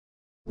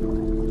Hi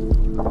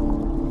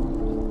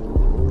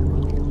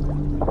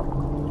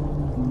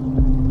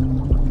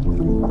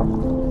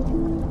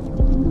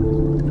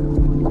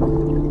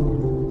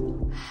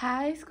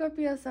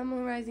Scorpio, Sun,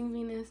 Moon, Rising,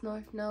 Venus,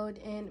 North Node,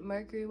 and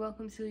Mercury.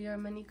 Welcome to your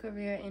money,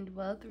 career, and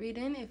wealth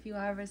reading. If you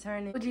are a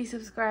returning OG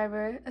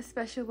subscriber, a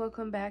special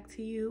welcome back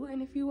to you.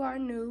 And if you are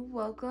new,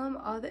 welcome.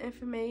 All the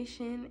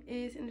information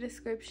is in the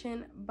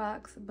description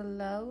box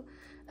below.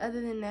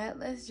 Other than that,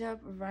 let's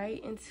jump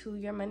right into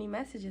your money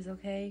messages,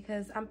 okay?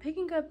 Because I'm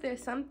picking up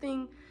there's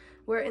something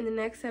where in the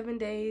next 7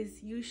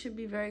 days, you should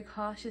be very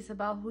cautious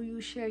about who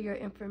you share your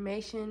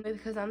information with,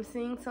 because I'm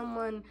seeing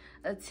someone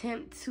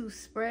attempt to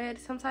spread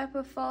some type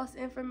of false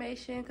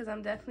information, because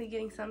I'm definitely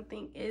getting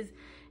something is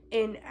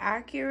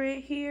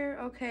inaccurate here,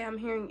 okay? I'm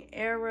hearing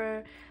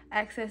error,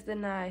 access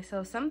denied.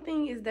 So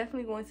something is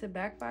definitely going to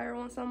backfire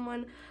on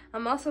someone.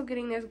 I'm also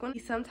getting there's going to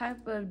be some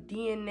type of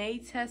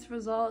DNA test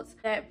results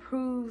that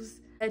proves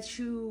that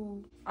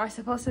you are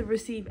supposed to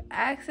receive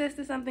access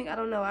to something. I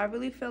don't know. I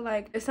really feel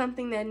like there's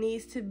something that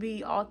needs to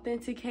be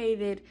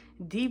authenticated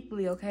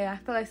deeply, okay? I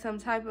feel like some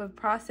type of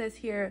process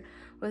here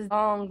was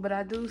long, but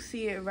I do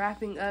see it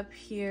wrapping up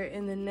here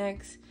in the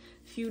next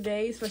few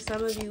days. For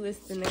some of you,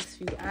 it's the next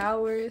few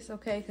hours,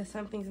 okay? Because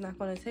something's not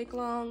going to take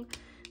long.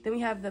 Then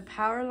we have the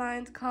power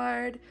lines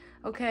card,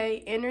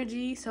 okay,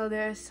 energy. So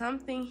there's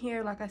something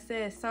here, like I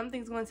said,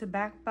 something's going to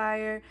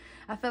backfire.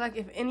 I feel like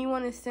if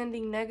anyone is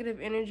sending negative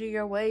energy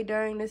your way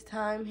during this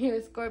time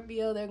here,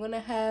 Scorpio, they're going to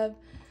have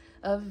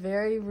a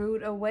very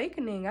rude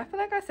awakening. I feel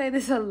like I say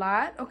this a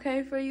lot,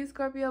 okay, for you,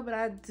 Scorpio, but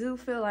I do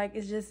feel like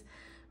it's just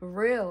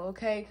real,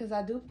 okay, because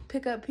I do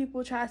pick up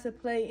people try to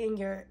play in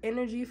your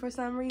energy for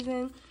some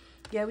reason.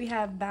 Yeah, we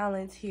have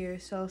balance here.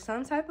 So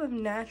some type of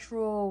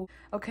natural,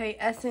 okay,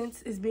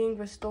 essence is being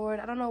restored.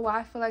 I don't know why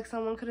I feel like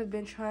someone could have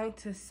been trying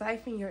to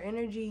siphon your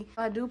energy.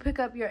 I do pick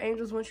up your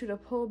angels want you to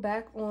pull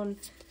back on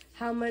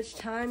how much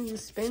time you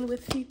spend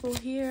with people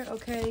here,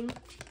 okay?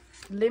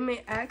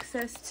 Limit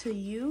access to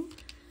you.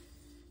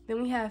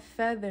 Then we have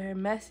feather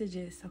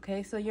messages,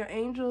 okay? So your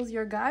angels,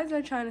 your guides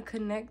are trying to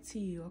connect to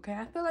you, okay?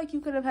 I feel like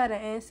you could have had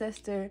an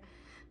ancestor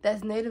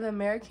that's Native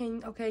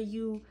American, okay?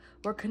 You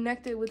were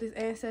connected with this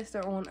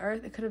ancestor on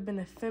earth. It could have been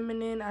a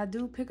feminine. I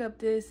do pick up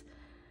this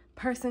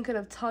person could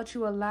have taught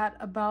you a lot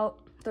about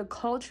the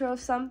culture of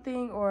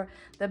something or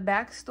the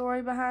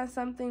backstory behind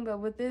something. But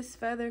with this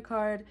feather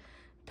card,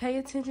 pay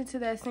attention to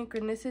that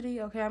synchronicity,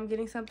 okay? I'm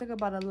getting something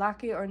about a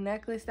locket or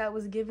necklace that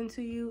was given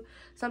to you,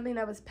 something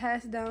that was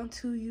passed down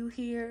to you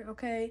here,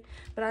 okay?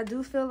 But I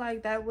do feel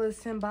like that was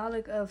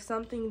symbolic of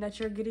something that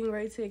you're getting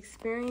ready to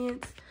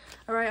experience,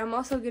 all right? I'm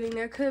also getting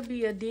there could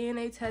be a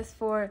DNA test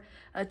for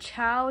a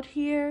child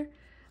here,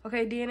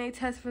 okay? DNA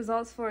test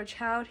results for a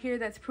child here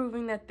that's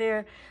proving that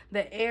they're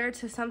the heir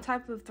to some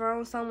type of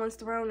throne, someone's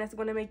throne that's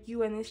going to make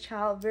you and this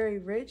child very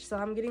rich. So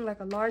I'm getting like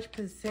a large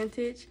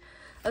percentage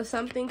of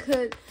something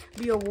could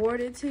be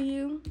awarded to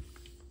you.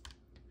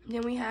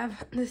 Then we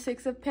have the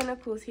Six of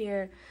Pentacles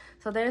here.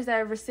 So there's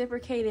that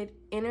reciprocated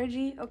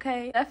energy,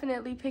 okay?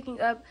 Definitely picking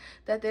up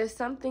that there's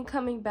something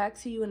coming back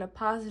to you in a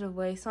positive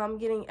way. So I'm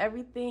getting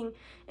everything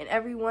and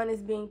everyone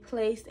is being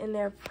placed in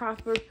their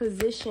proper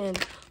position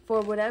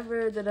for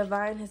whatever the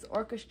divine has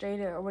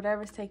orchestrated or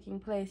whatever's taking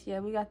place. Yeah,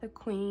 we got the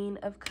Queen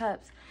of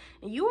Cups.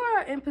 And you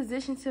are in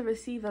position to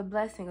receive a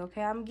blessing,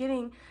 okay? I'm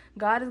getting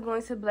God is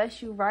going to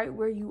bless you right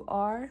where you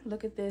are.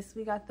 Look at this.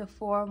 We got the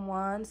Four of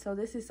Wands. So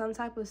this is some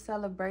type of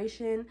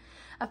celebration.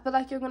 I feel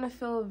like you're going to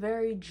feel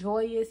very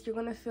joyous. You're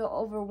going to feel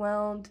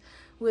overwhelmed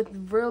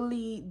with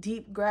really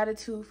deep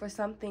gratitude for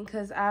something,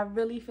 because I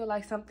really feel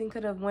like something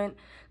could have went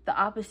the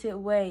opposite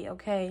way,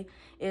 okay?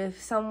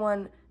 If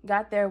someone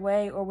got their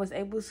way or was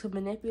able to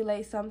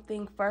manipulate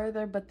something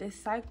further, but this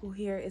cycle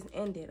here is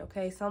ended,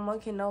 okay? Someone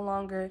can no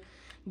longer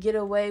get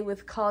away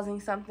with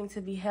causing something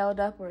to be held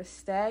up or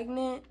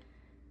stagnant.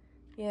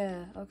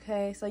 Yeah,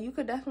 okay, so you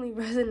could definitely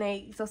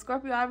resonate. So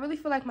Scorpio, I really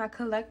feel like my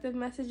collective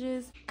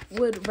messages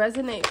would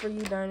resonate for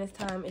you during this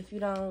time if you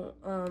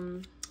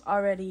don't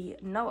already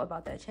know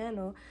about that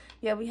channel.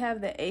 Yeah, we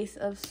have the Ace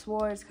of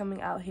Swords coming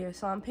out here.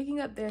 So I'm picking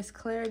up there's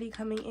clarity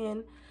coming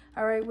in.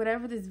 All right,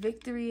 whatever this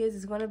victory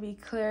is going to be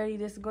clarity.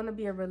 This is going to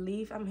be a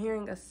relief. I'm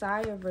hearing a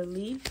sigh of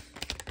relief.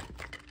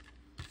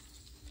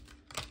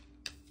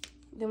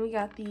 Then we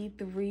got the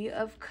Three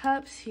of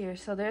Cups here.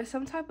 So there's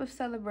some type of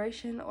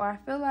celebration, or I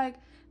feel like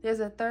there's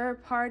a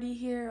third party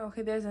here.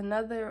 Okay, there's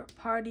another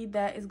party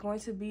that is going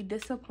to be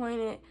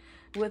disappointed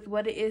with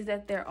what it is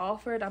that they're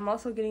offered. I'm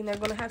also getting they're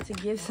going to have to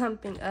give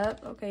something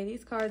up. Okay,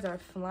 these cards are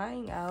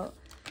flying out.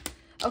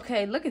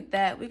 Okay, look at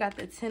that. We got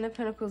the Ten of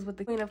Pentacles with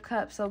the Queen of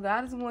Cups. So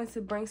God is going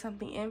to bring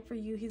something in for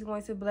you. He's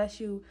going to bless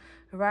you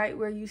right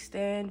where you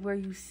stand, where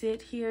you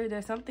sit here.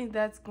 There's something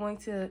that's going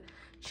to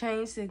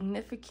change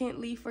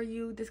significantly for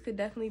you. This could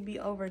definitely be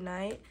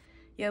overnight.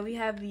 Yeah, we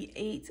have the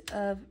Eight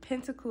of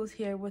Pentacles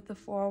here with the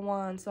Four of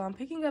Wands. So I'm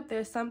picking up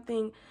there's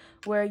something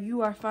where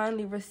you are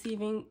finally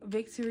receiving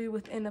victory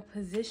within a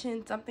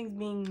position. Something's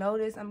being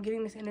noticed. I'm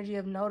getting this energy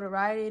of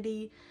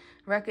notoriety,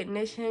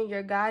 recognition.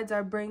 Your guides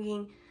are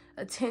bringing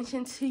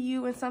attention to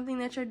you and something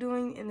that you're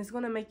doing, and it's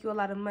going to make you a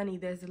lot of money.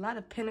 There's a lot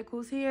of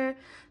pentacles here,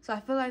 so I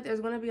feel like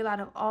there's going to be a lot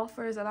of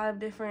offers, a lot of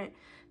different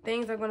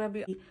things are going to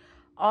be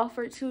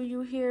offered to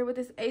you here with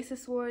this Ace of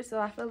Swords. So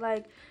I feel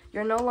like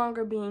you're no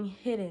longer being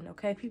hidden,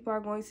 okay? People are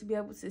going to be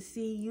able to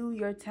see you,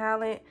 your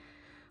talent,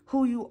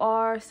 who you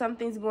are.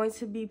 Something's going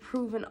to be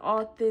proven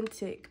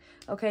authentic,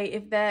 okay?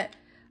 If that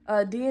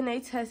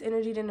DNA test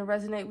energy didn't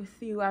resonate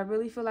with you, I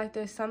really feel like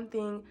there's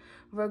something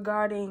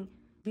regarding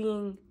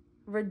being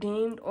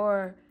redeemed,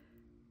 or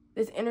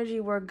this energy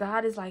where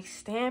God is like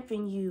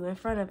stamping you in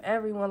front of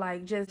everyone,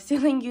 like just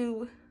sealing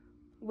you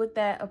with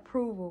that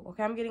approval,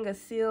 okay? I'm getting a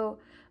seal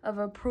of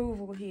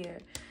approval here.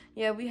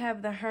 Yeah, we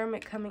have the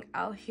Hermit coming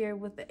out here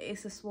with the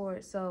Ace of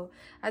Swords. So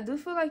I do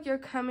feel like you're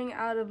coming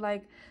out of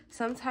like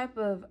some type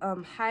of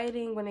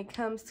hiding when it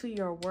comes to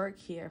your work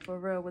here, for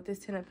real, with this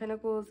Ten of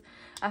Pentacles.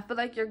 I feel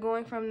like you're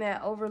going from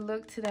that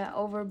overlooked to that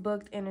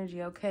overbooked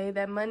energy, okay?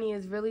 That money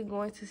is really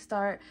going to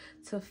start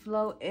to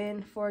flow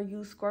in for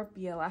you,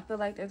 Scorpio. I feel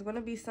like there's going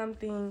to be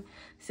something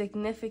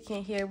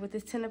significant here with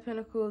this Ten of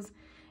Pentacles,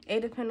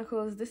 Eight of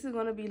Pentacles. This is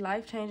going to be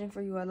life-changing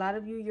for you. A lot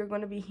of you, you're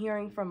going to be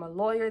hearing from a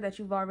lawyer that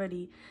you've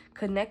already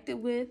connected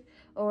with,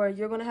 or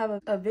you're going to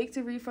have a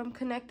victory from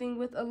connecting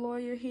with a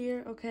lawyer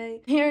here,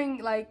 okay?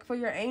 Hearing, like, for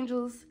your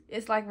angels,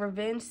 it's like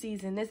revenge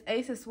season. This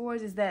Ace of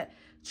Swords is that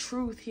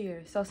truth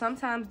here. So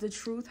sometimes the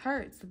truth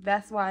hurts.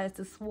 That's why it's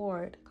a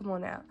sword. Come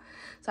on now.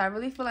 So I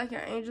really feel like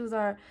your angels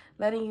are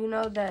letting you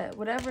know that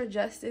whatever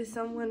justice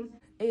someone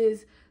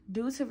is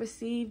due to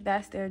receive,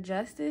 that's their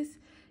justice.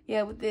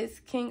 Yeah, with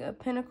this King of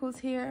Pentacles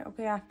here,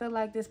 okay, I feel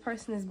like this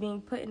person is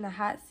being put in a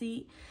hot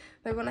seat.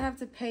 They're going to have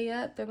to pay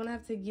up. They're going to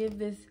have to give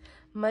this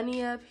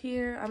money up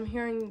here. I'm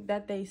hearing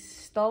that they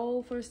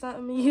stole for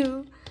something of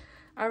you.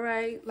 All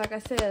right, like I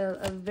said,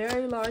 a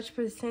very large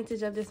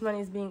percentage of this money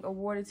is being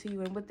awarded to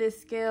you. And with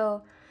this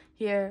scale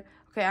here,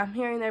 okay, I'm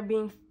hearing they're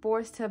being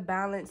forced to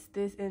balance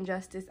this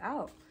injustice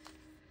out.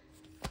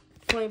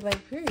 Point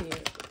blank,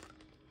 period.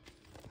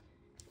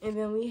 And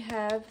then we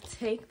have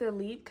Take the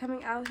Leap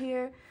coming out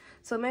here.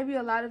 So maybe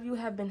a lot of you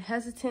have been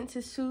hesitant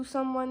to sue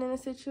someone in a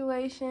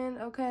situation,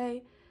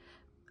 okay?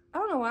 I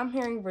don't know why I'm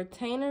hearing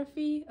retainer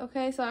fee,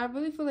 okay? So I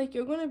really feel like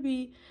you're going to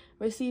be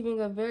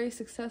receiving a very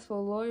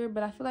successful lawyer,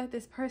 but I feel like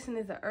this person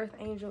is an earth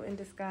angel in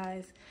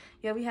disguise.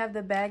 Yeah, we have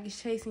the baggage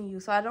chasing you.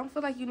 So I don't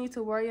feel like you need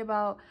to worry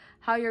about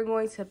how you're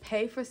going to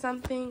pay for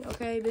something,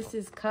 okay? This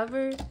is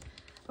covered.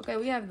 Okay,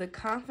 we have the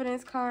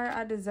Confidence card.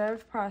 I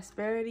deserve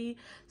prosperity.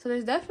 So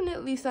there's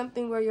definitely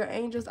something where your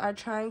angels are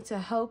trying to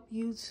help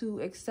you to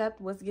accept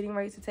what's getting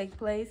ready to take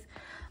place.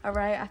 All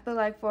right, I feel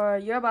like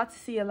you're about to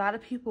see a lot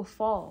of people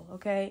fall,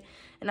 okay?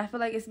 And I feel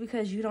like it's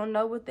because you don't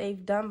know what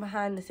they've done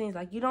behind the scenes.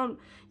 Like,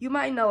 you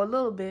might know a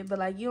little bit, but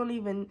like you don't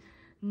even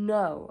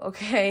know,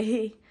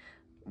 okay,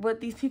 what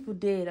these people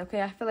did,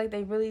 okay? I feel like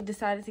they really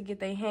decided to get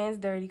their hands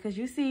dirty, because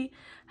you see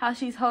how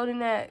she's holding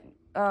that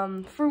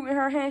fruit in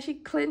her hand. She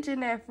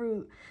clenching that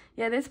fruit.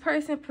 Yeah, this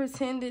person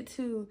pretended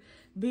to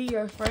be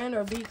your friend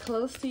or be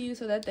close to you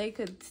so that they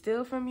could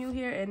steal from you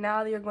here, and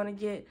now you're going to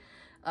get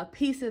a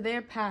piece of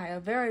their pie, a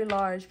very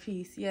large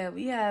piece. Yeah,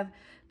 we have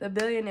the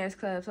Billionaires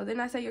Club. So then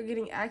I say you're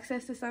getting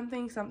access to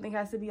something. Something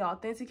has to be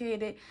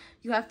authenticated.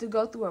 You have to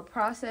go through a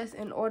process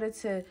in order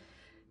to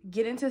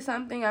get into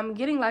something. I'm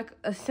getting like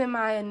a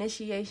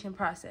semi-initiation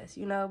process,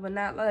 you know, but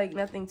not like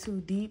nothing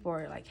too deep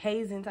or like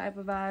hazing type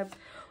of vibes.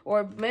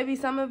 Or maybe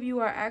some of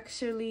you are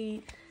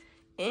actually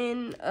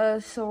in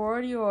a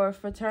sorority or a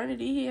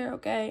fraternity here,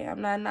 okay?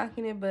 I'm not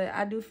knocking it, but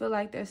I do feel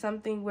like there's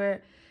something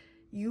where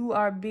you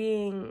are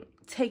being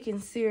taken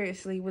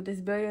seriously with this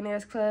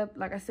Billionaires Club.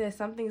 Like I said,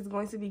 something is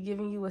going to be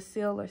giving you a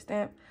seal or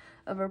stamp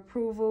of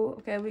approval.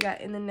 Okay, we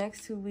got in the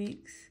next 2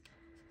 weeks.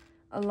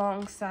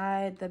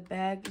 Alongside the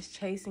bag is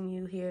chasing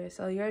you here.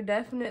 So you're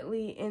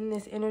definitely in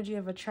this energy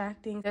of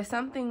attracting. There's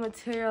something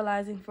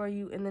materializing for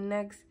you in the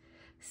next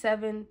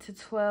 7 to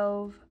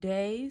 12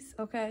 days,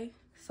 okay?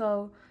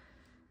 So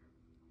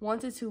 1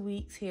 to 2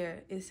 weeks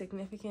here is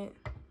significant.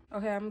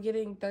 Okay, I'm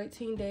getting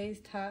 13 days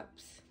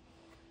tops.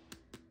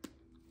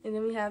 And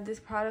then we have this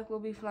product will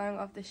be flying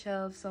off the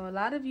shelves. So a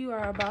lot of you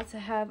are about to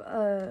have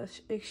a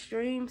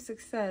extreme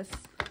success.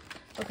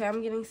 Okay,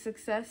 I'm getting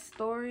success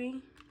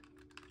story.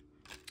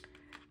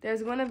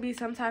 There's going to be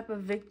some type of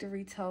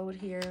victory told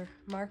here.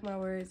 Mark my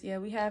words. Yeah,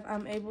 we have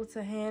I'm able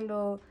to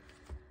handle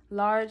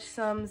large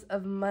sums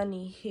of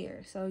money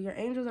here. So your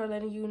angels are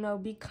letting you know,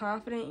 be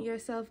confident in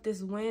yourself.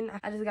 This win,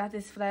 I just got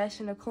this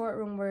flash in the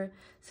courtroom where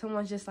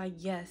someone's just like,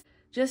 yes.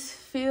 Just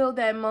feel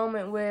that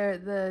moment where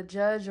the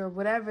judge or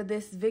whatever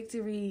this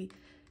victory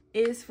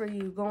is for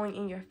you going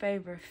in your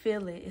favor.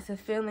 Feel it. It's a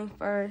feeling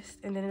first,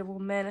 and then it will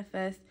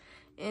manifest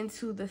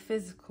into the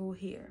physical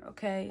here,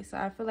 okay? So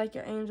I feel like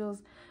your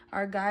angels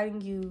are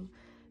guiding you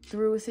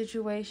through a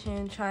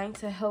situation, trying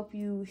to help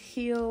you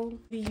heal.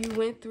 You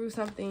went through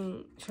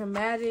something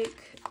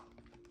traumatic.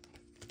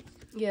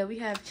 Yeah, we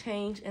have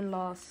change and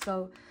loss.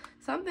 So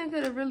something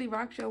could have really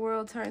rocked your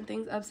world, turned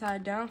things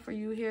upside down for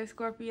you here,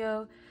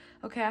 Scorpio.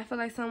 Okay, I feel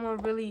like someone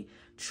really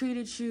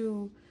treated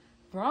you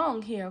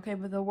wrong here, okay?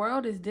 But the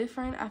world is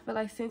different. I feel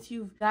like since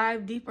you've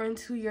dived deeper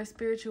into your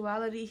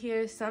spirituality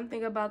here,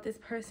 something about this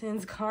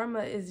person's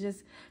karma is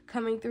just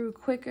coming through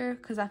quicker,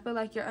 because I feel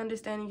like you're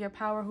understanding your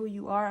power, who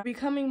you are,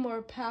 becoming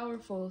more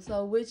powerful.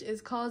 So which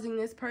is causing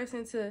this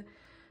person to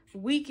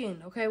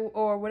weaken, okay?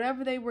 Or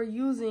whatever they were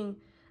using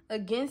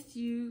against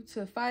you,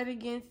 to fight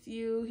against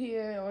you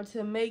here, or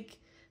to make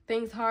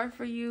things hard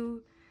for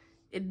you,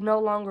 it no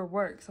longer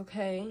works,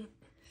 okay?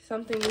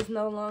 Something is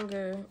no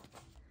longer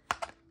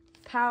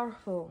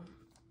powerful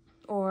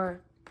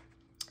or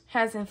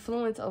has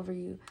influence over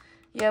you.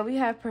 Yeah, we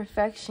have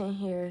perfection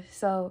here.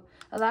 So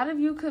a lot of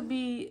you could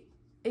be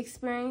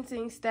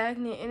experiencing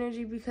stagnant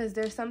energy because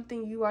there's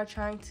something you are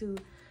trying to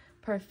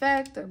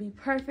perfect or be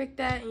perfect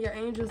at, and your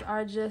angels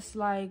are just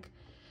like,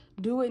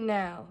 do it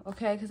now,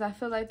 okay? Because I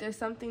feel like there's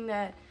something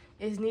that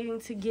is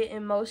needing to get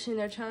in motion.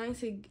 They're trying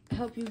to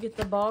help you get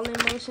the ball in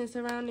motion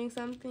surrounding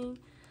something.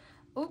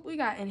 Oh, we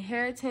got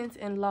inheritance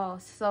and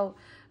loss. So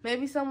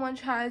maybe someone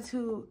tried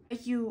to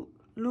make you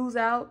lose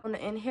out on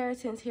the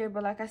inheritance here,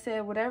 but like I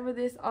said, whatever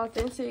this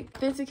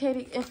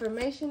authenticated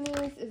information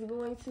is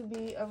going to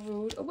be a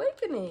rude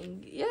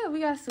awakening. Yeah, we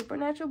got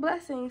supernatural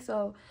blessings,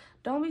 so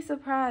don't be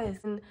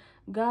surprised and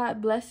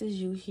God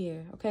blesses you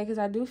here, okay? Because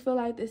I do feel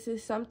like this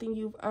is something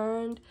you've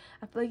earned.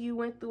 I feel like you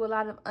went through a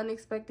lot of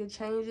unexpected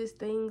changes,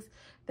 things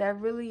that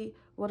really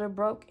would have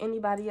broke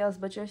anybody else,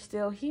 but you're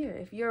still here.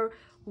 If you're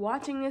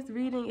watching this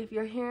reading, if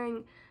you're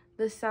hearing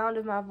the sound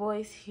of my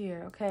voice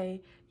here,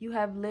 okay, you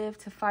have lived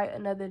to fight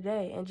another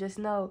day, and just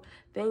know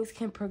things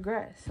can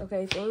progress,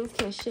 okay? Things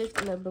can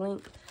shift in a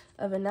blink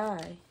of an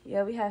eye.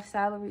 Yeah, we have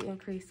salary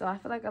increase. So I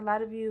feel like a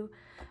lot of you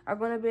are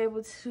going to be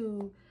able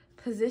to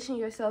position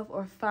yourself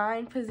or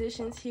find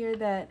positions here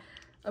that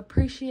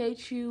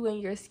appreciate you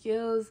and your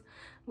skills.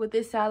 With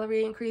this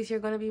salary increase, you're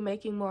going to be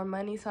making more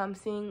money. So I'm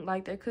seeing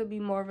like there could be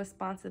more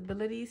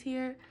responsibilities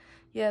here.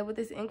 Yeah, with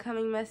this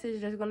incoming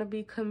message, there's going to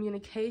be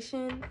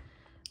communication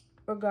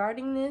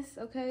regarding this,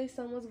 okay?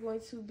 Someone's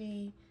going to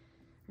be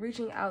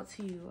reaching out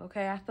to you,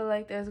 okay? I feel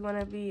like there's going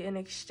to be an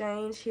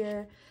exchange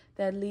here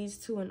that leads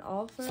to an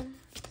offer.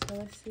 So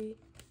let's see.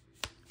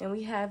 And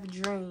we have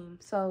dream.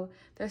 So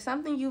there's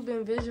something you've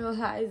been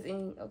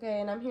visualizing, okay?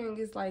 And I'm hearing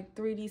it's like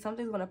 3D.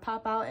 Something's going to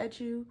pop out at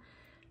you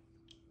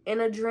in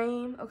a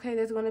dream, okay?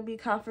 There's going to be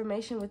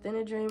confirmation within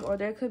a dream, or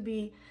there could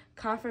be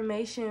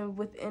confirmation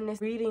within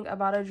this reading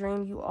about a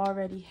dream you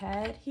already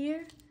had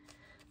here,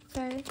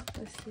 okay?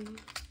 Let's see.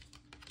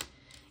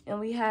 And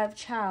we have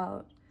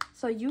child.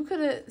 So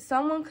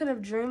someone could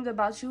have dreamed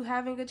about you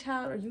having a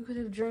child, or you could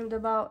have dreamed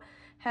about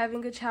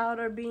having a child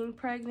or being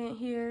pregnant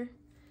here.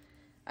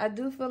 I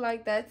do feel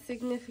like that's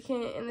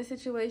significant in the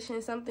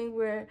situation, something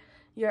where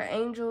your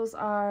angels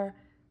are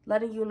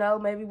letting you know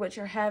maybe what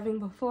you're having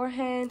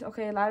beforehand.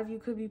 Okay, a lot of you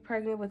could be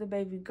pregnant with a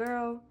baby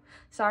girl.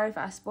 Sorry if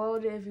I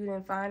spoiled it, if you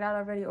didn't find out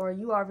already, or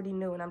you already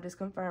knew and I'm just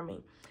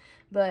confirming.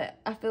 But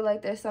I feel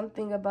like there's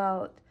something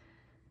about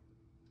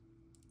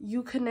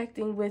you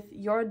connecting with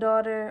your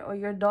daughter, or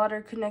your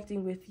daughter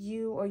connecting with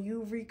you, or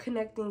you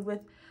reconnecting with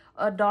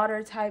a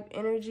daughter type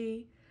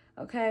energy.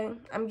 Okay,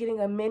 I'm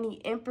getting a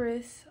mini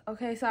empress.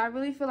 Okay, so I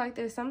really feel like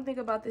there's something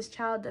about this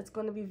child that's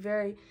going to be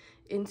very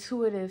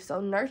intuitive.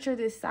 So nurture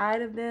this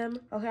side of them.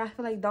 Okay, I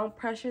feel like don't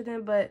pressure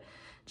them, but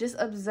just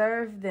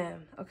observe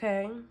them.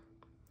 Okay,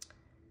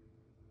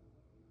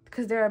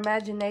 because their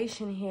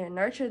imagination here,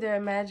 nurture their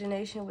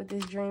imagination with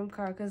this dream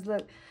card. Because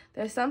look,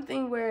 there's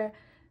something where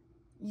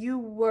you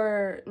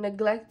were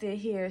neglected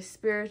here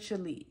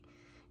spiritually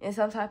in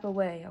some type of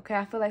way. Okay,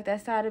 I feel like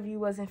that side of you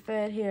wasn't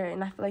fed here,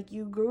 and I feel like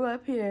you grew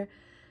up here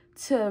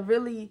to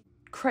really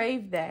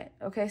crave that.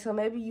 Okay, so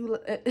maybe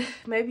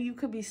you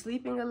could be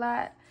sleeping a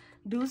lot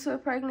due to a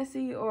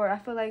pregnancy, or I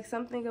feel like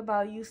something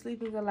about you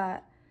sleeping a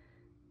lot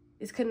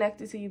is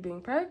connected to you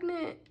being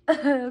pregnant.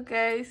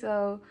 Okay,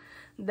 so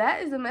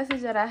that is the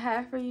message that I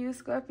have for you,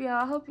 Scorpio.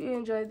 I hope you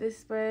enjoyed this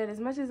spread as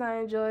much as I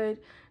enjoyed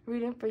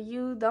reading for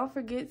you. Don't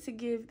forget to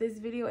give this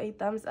video a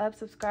thumbs up,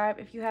 subscribe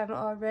if you haven't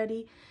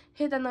already,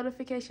 hit that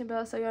notification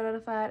bell so you're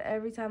notified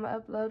every time I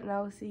upload, and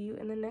I will see you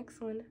in the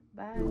next one.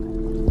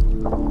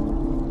 Bye.